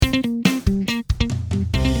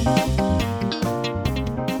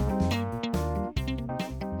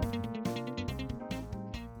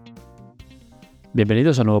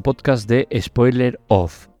Bienvenidos a un nuevo podcast de Spoiler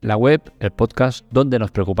Off, la web, el podcast donde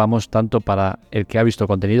nos preocupamos tanto para el que ha visto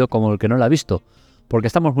contenido como el que no lo ha visto, porque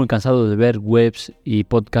estamos muy cansados de ver webs y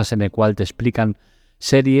podcasts en el cual te explican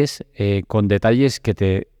series con detalles que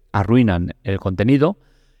te arruinan el contenido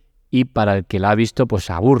y para el que la ha visto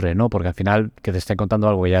pues aburre, ¿no? Porque al final que te estén contando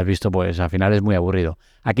algo que ya has visto pues al final es muy aburrido.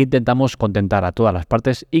 Aquí intentamos contentar a todas las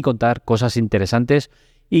partes y contar cosas interesantes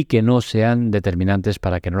y que no sean determinantes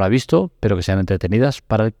para el que no lo ha visto, pero que sean entretenidas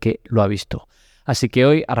para el que lo ha visto. Así que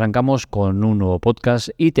hoy arrancamos con un nuevo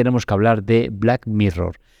podcast y tenemos que hablar de Black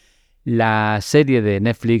Mirror, la serie de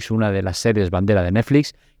Netflix, una de las series bandera de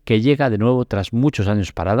Netflix, que llega de nuevo tras muchos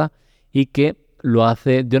años parada y que lo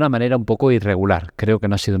hace de una manera un poco irregular. Creo que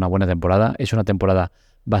no ha sido una buena temporada, es una temporada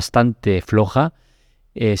bastante floja.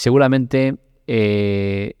 Seguramente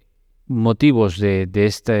motivos de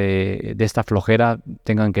esta flojera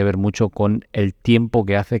tengan que ver mucho con el tiempo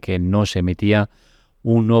que hace que no se emitía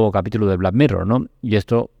un nuevo capítulo de Black Mirror, ¿no? Y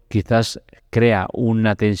esto quizás crea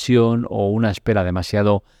una tensión o una espera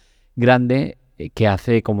demasiado grande que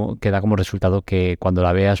da como resultado que cuando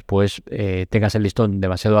la veas pues tengas el listón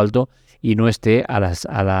demasiado alto y no esté a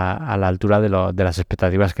la altura de las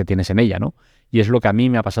expectativas que tienes en ella, ¿no? Y es lo que a mí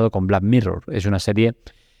me ha pasado con Black Mirror. Es una serie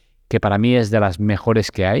que para mí es de las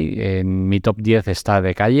mejores que hay. En mi top 10 está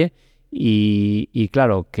de calle y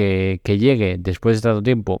claro, que llegue después de tanto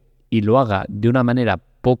tiempo y lo haga de una manera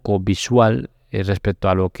poco visual respecto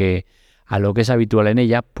a lo que es habitual en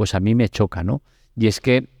ella, pues a mí me choca, ¿no? Y es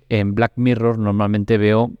que en Black Mirror normalmente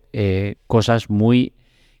veo cosas muy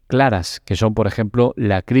claras, que son, por ejemplo,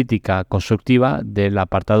 la crítica constructiva del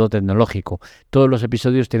apartado tecnológico. Todos los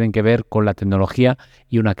episodios tienen que ver con la tecnología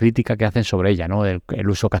y una crítica que hacen sobre ella, ¿no? El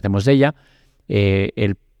uso que hacemos de ella,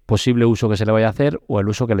 el posible uso que se le vaya a hacer o el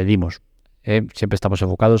uso que le dimos. Siempre estamos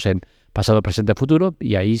enfocados en pasado, presente, futuro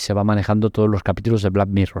y ahí se va manejando todos los capítulos de Black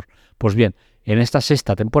Mirror. Pues bien, en esta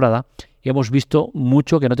sexta temporada hemos visto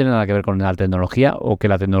mucho que no tiene nada que ver con la tecnología o que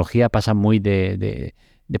la tecnología pasa muy de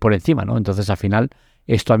por encima, ¿no? Entonces, al final,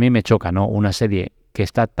 esto a mí me choca, ¿no? Una serie que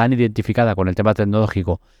está tan identificada con el tema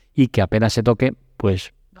tecnológico y que apenas se toque,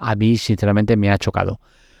 pues a mí, sinceramente, me ha chocado.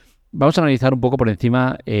 Vamos a analizar un poco por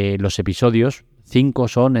encima los episodios. 5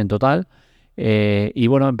 son en total. Y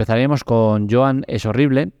bueno, empezaremos con Joan es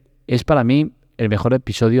horrible. Es para mí el mejor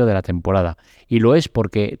episodio de la temporada. Y lo es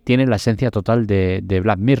porque tiene la esencia total de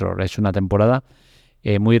Black Mirror. Es una temporada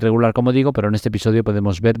muy irregular, como digo, pero en este episodio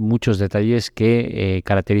podemos ver muchos detalles que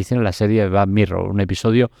caracterizan a la serie de Black Mirror. Un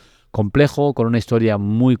episodio complejo, con una historia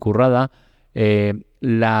muy currada.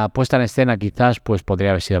 La puesta en escena quizás pues podría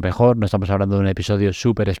haber sido mejor. No estamos hablando de un episodio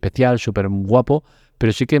súper especial, súper guapo,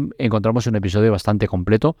 pero sí que encontramos un episodio bastante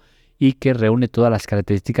completo y que reúne todas las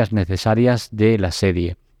características necesarias de la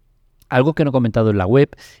serie. Algo que no he comentado en la web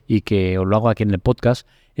y que os lo hago aquí en el podcast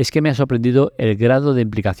es que me ha sorprendido el grado de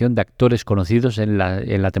implicación de actores conocidos en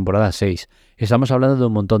la temporada 6. Estamos hablando de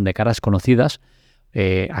un montón de caras conocidas,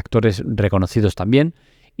 actores reconocidos también,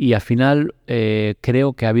 y al final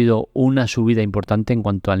creo que ha habido una subida importante en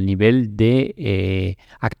cuanto al nivel de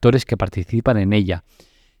actores que participan en ella.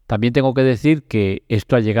 También tengo que decir que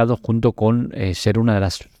esto ha llegado junto con ser una de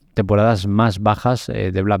las temporadas más bajas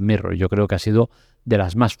de Black Mirror. Yo creo que ha sido de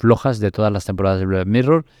las más flojas de todas las temporadas de Black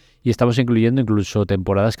Mirror y estamos incluyendo incluso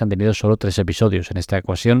temporadas que han tenido solo 3 episodios. En esta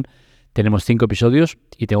ocasión tenemos 5 episodios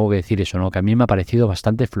y tengo que decir eso, ¿no? Que a mí me ha parecido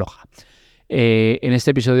bastante floja. En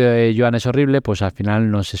este episodio de Joan es horrible, pues al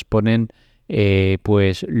final nos exponen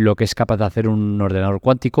pues lo que es capaz de hacer un ordenador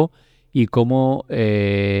cuántico y cómo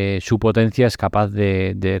su potencia es capaz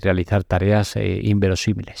de realizar tareas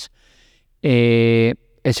inverosímiles.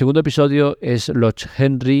 El segundo episodio es Lodge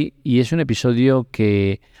Henry y es un episodio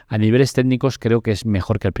que a niveles técnicos creo que es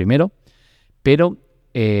mejor que el primero, pero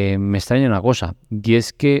me extraña una cosa y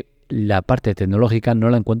es que la parte tecnológica no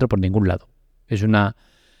la encuentro por ningún lado. Es una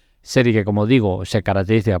serie que, como digo, se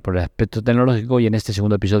caracteriza por el aspecto tecnológico y en este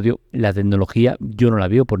segundo episodio la tecnología yo no la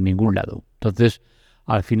veo por ningún lado. Entonces,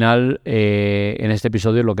 al final, en este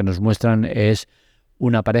episodio lo que nos muestran es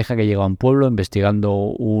una pareja que llega a un pueblo investigando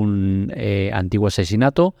un antiguo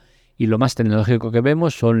asesinato y lo más tecnológico que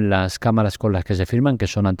vemos son las cámaras con las que se filman, que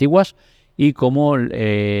son antiguas, y cómo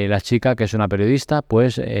la chica, que es una periodista,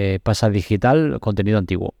 pues pasa digital contenido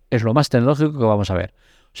antiguo. Es lo más tecnológico que vamos a ver.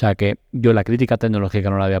 O sea que yo la crítica tecnológica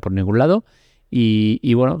no la veo por ningún lado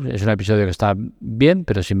y bueno, es un episodio que está bien,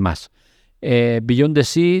 pero sin más. Beyond the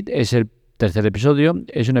Sea es el tercer episodio.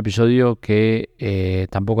 Es un episodio que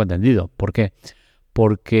tampoco he entendido. ¿Por qué?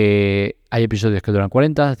 Porque hay episodios que duran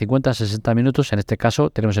 40, 50, 60 minutos. En este caso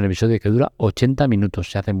tenemos un episodio que dura 80 minutos.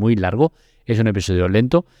 Se hace muy largo. Es un episodio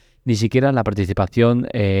lento. ni siquiera la participación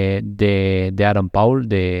de Aaron Paul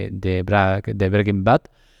de Breaking Bad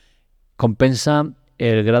compensa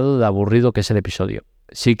el grado de aburrido que es el episodio.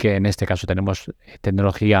 Sí que en este caso tenemos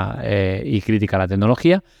tecnología y crítica a la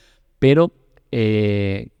tecnología, pero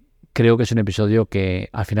creo que es un episodio que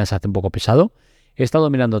al final se hace un poco pesado. He estado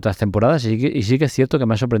mirando otras temporadas y sí que es cierto que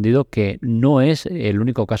me ha sorprendido que no es el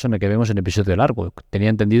único caso en el que vemos un episodio largo. Tenía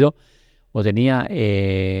entendido o tenía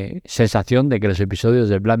sensación de que los episodios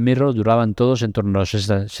de Black Mirror duraban todos en torno a los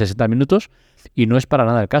 60 minutos y no es para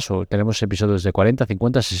nada el caso. Tenemos episodios de 40,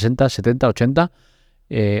 50, 60, 70, 80,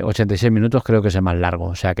 86 minutos creo que es el más largo.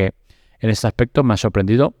 O sea que en este aspecto me ha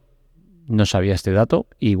sorprendido, no sabía este dato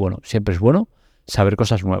y bueno, siempre es bueno saber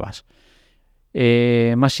cosas nuevas.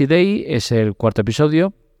 Massey Day es el cuarto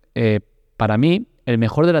episodio. Para mí, el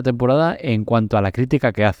mejor de la temporada en cuanto a la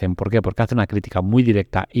crítica que hacen. ¿Por qué? Porque hace una crítica muy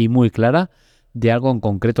directa y muy clara de algo en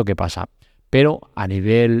concreto que pasa. Pero a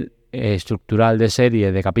nivel estructural de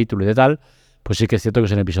serie, de capítulo y de tal, pues sí que es cierto que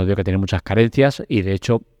es un episodio que tiene muchas carencias y de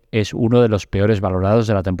hecho es uno de los peores valorados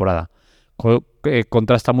de la temporada.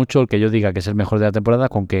 Contrasta mucho el que yo diga que es el mejor de la temporada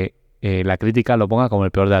con que la crítica lo ponga como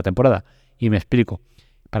el peor de la temporada. Y me explico.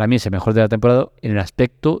 Para mí es el mejor de la temporada en el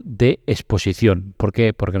aspecto de exposición. ¿Por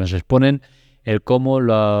qué? Porque nos exponen el cómo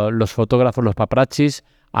los fotógrafos, los paparazzis,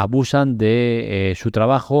 abusan de su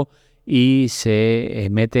trabajo y se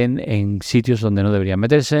meten en sitios donde no deberían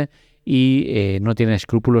meterse y no tienen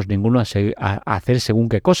escrúpulos ninguno a hacer según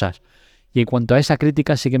qué cosas. Y en cuanto a esa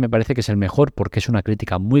crítica sí que me parece que es el mejor porque es una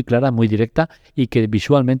crítica muy clara, muy directa y que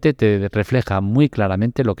visualmente te refleja muy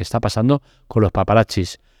claramente lo que está pasando con los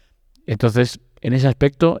paparazzis. Entonces, en ese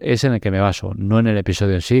aspecto es en el que me baso, no en el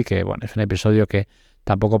episodio en sí, que bueno, es un episodio que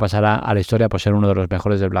tampoco pasará a la historia por ser uno de los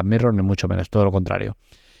mejores de Black Mirror, ni mucho menos, todo lo contrario.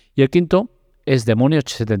 Y el quinto es Demonios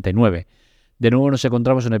 79. De nuevo nos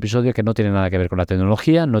encontramos un episodio que no tiene nada que ver con la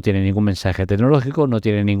tecnología, no tiene ningún mensaje tecnológico, no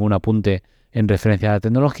tiene ningún apunte en referencia a la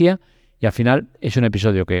tecnología y al final es un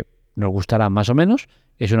episodio que nos gustará más o menos,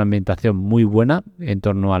 es una ambientación muy buena en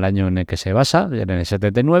torno al año en el que se basa, en el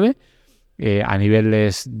 79, a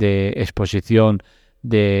niveles de exposición,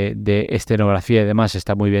 de escenografía y demás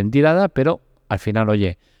está muy bien tirada, pero al final,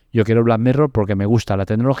 oye, yo quiero Black Mirror porque me gusta la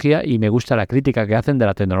tecnología y me gusta la crítica que hacen de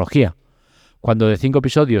la tecnología. Cuando de 5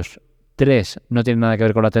 episodios, 3 no tienen nada que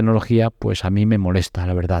ver con la tecnología, pues a mí me molesta,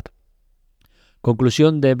 la verdad.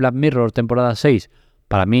 Conclusión de Black Mirror temporada 6,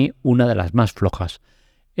 para mí una de las más flojas.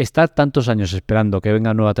 Estar tantos años esperando que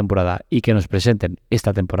venga nueva temporada y que nos presenten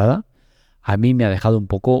esta temporada, a mí me ha dejado un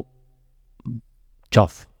poco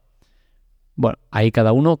chof. Bueno, ahí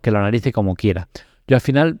cada uno que lo analice como quiera. Yo al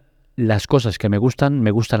final, las cosas que me gusta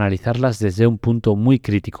analizarlas desde un punto muy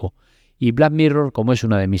crítico. Y Black Mirror, como es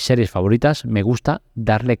una de mis series favoritas, me gusta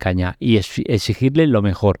darle caña y exigirle lo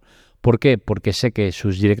mejor. ¿Por qué? Porque sé que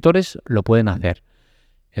sus directores lo pueden hacer.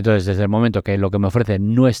 Entonces, desde el momento que lo que me ofrece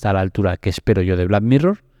no está a la altura que espero yo de Black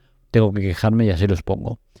Mirror, tengo que quejarme y así los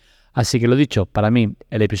pongo. Así que lo dicho, para mí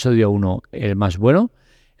el episodio 1 el más bueno,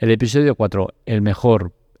 el episodio 4 el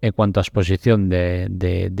mejor en cuanto a exposición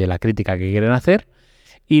de la crítica que quieren hacer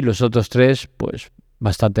y los otros 3 pues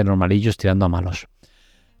bastante normalillos tirando a malos.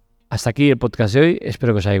 Hasta aquí el podcast de hoy,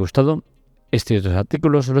 espero que os haya gustado. Este y otros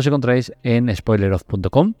artículos los encontráis en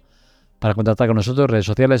spoileroff.com. Para contactar con nosotros, redes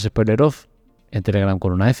sociales, spoileroff, en Telegram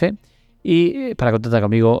con una F, y para contactar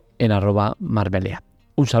conmigo en @marmelia.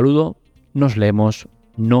 Un saludo, nos leemos,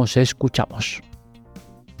 nos escuchamos.